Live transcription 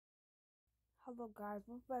Hello guys,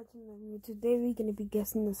 welcome back to my video. Today we're going to be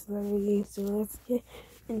guessing the celebrity, so let's get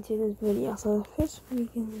into this video. So the first we're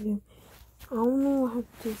going to do, I don't know what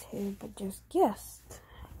to say, but just guess.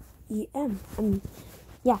 EM.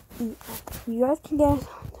 Yeah, EM. You guys can guess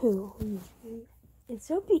too. It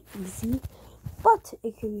should be easy, but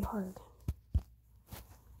it could be hard.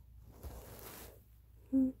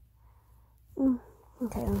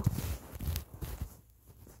 Okay.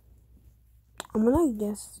 I'm gonna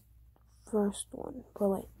guess first one,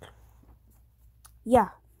 but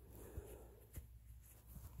yeah.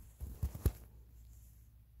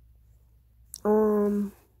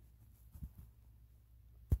 I'm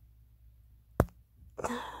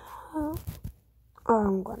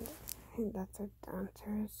gonna. I think that's the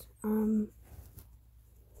answers.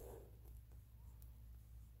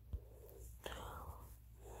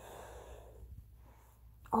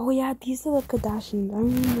 Oh yeah, these are the Kardashians. I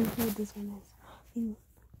don't even know who this one is.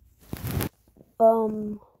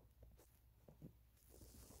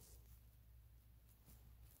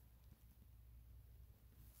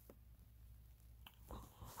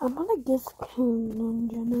 I'm gonna guess Kendall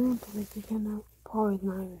Jenner, but you cannot. Probably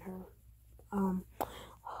not even her.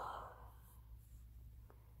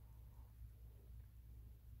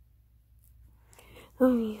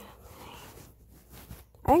 Oh yeah.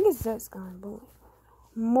 I think it's this guy, but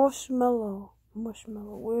Marshmallow.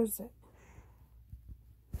 Where is it?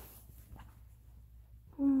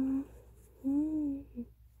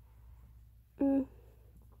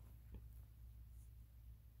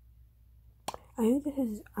 I think this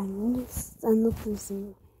is. I'm looking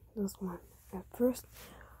to this one at first.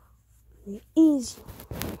 Easy.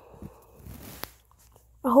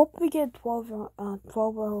 I hope we get 12 out of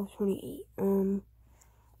 28.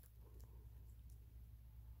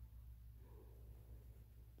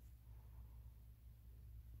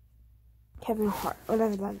 Kevin Hart,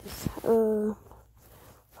 whatever that is.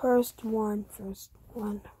 First one.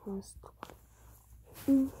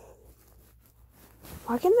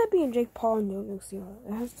 Why can't that be a Jake Paul and Yoga Zero?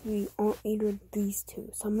 It has to be on either of these two.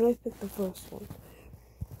 So I'm gonna pick the first one.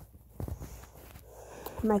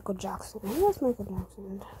 Michael Jackson. I think that's Michael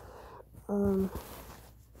Jackson. I'm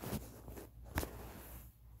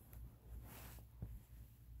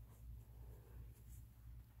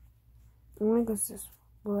gonna guess this,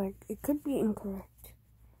 but it could be incorrect.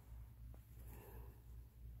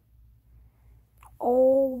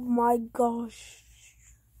 Oh my gosh.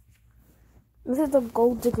 This is the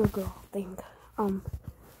Gold Digger girl thing.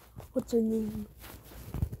 What's her name?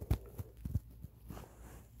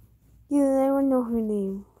 Yeah, I don't know her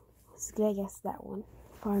name. So I guess that one.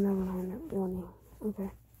 Probably never know her real name.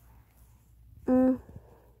 Okay.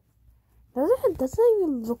 Doesn't it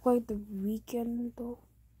even look like The Weeknd though?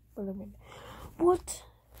 What?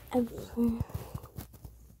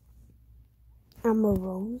 Amber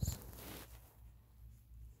Rose.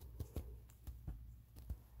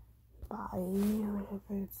 Bye.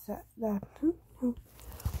 That.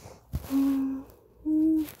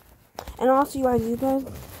 And also, you guys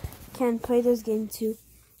can play this game too.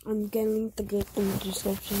 I'm gonna link the game in the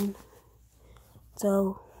description.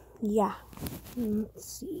 So, yeah. Let's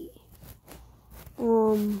see. I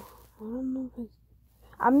don't know if it's...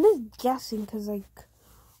 I'm just guessing because,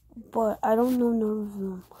 but I don't know none of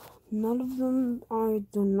them. None of them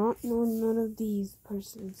do not know none of these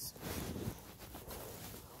persons.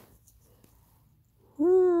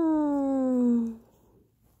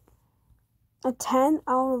 A 10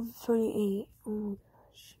 out of 28. Oh my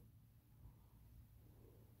gosh.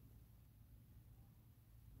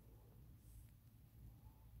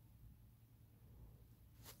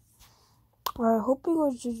 I hope you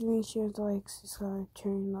guys just make sure to subscribe,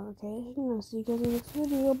 turn notifications. I'll see you guys in the next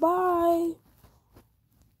video. Bye!